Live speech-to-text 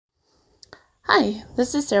Hi,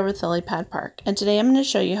 this is Sarah with Lillypad Park, and today I'm going to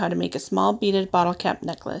show you how to make a small beaded bottle cap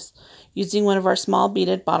necklace using one of our small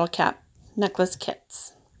beaded bottle cap necklace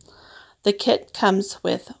kits. The kit comes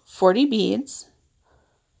with 40 beads,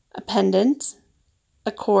 a pendant,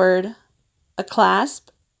 a cord, a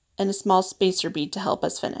clasp, and a small spacer bead to help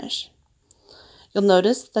us finish. You'll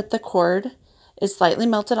notice that the cord is slightly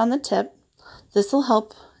melted on the tip. This will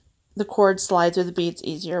help the cord slide through the beads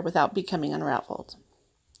easier without becoming unraveled.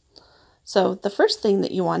 So the first thing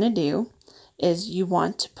that you want to do is you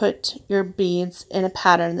want to put your beads in a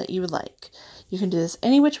pattern that you would like. You can do this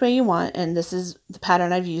any which way you want, and this is the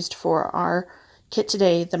pattern I've used for our kit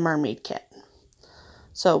today, the mermaid kit.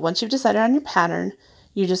 So once you've decided on your pattern,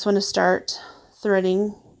 you just want to start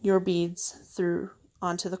threading your beads through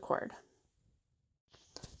onto the cord.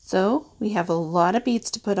 So we have a lot of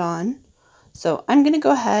beads to put on, so I'm going to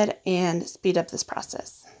go ahead and speed up this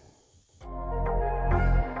process.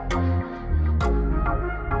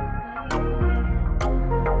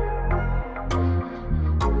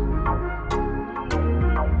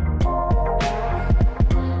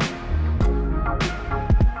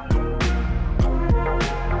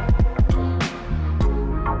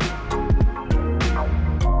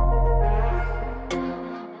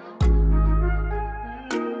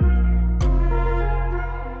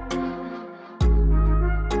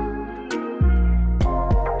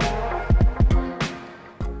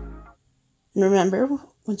 And remember,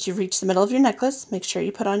 once you reach the middle of your necklace, make sure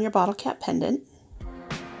you put on your bottle cap pendant.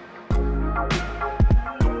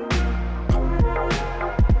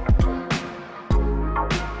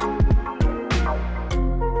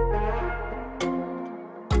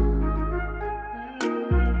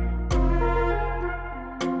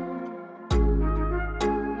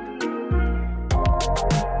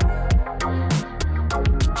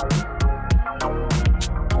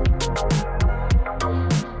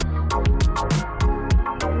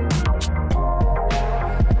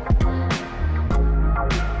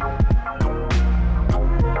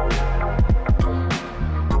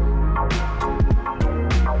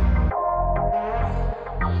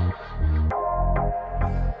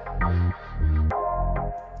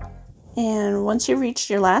 And once you've reached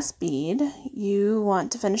your last bead, you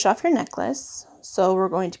want to finish off your necklace. So we're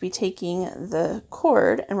going to be taking the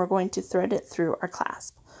cord and we're going to thread it through our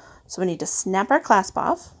clasp. So we need to snap our clasp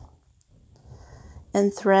off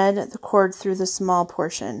and thread the cord through the small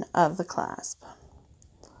portion of the clasp,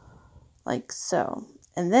 like so.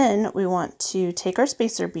 And then we want to take our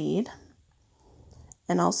spacer bead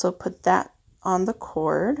and also put that on the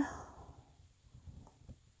cord.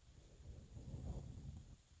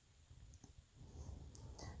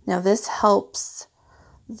 Now this helps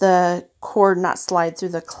the cord not slide through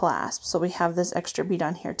the clasp, so we have this extra bead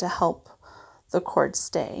on here to help the cord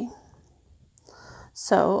stay.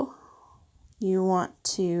 So you want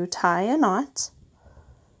to tie a knot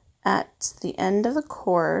at the end of the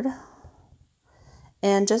cord,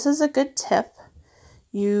 and just as a good tip,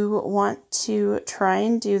 you want to try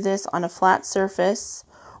and do this on a flat surface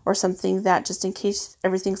or something that, just in case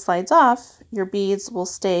everything slides off, your beads will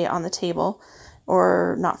stay on the table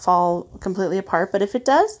or not fall completely apart. But if it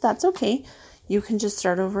does, that's okay. You can just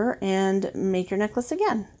start over and make your necklace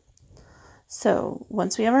again. So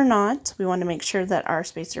once we have our knot, we want to make sure that our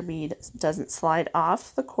spacer bead doesn't slide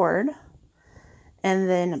off the cord, and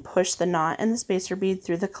then push the knot and the spacer bead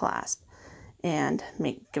through the clasp and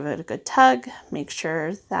give it a good tug. Make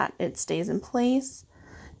sure that it stays in place.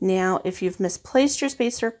 Now, if you've misplaced your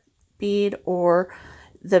spacer bead or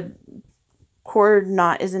the cord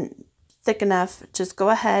knot isn't thick enough, just go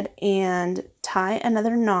ahead and tie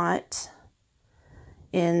another knot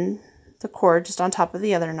in the cord just on top of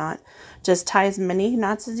the other knot. Just tie as many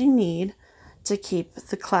knots as you need to keep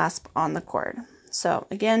the clasp on the cord. So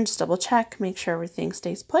again, just double check, make sure everything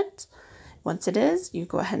stays put. Once it is, you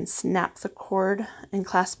go ahead and snap the cord and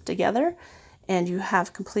clasp together, and you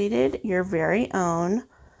have completed your very own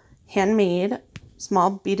handmade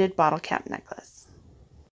small beaded bottle cap necklace.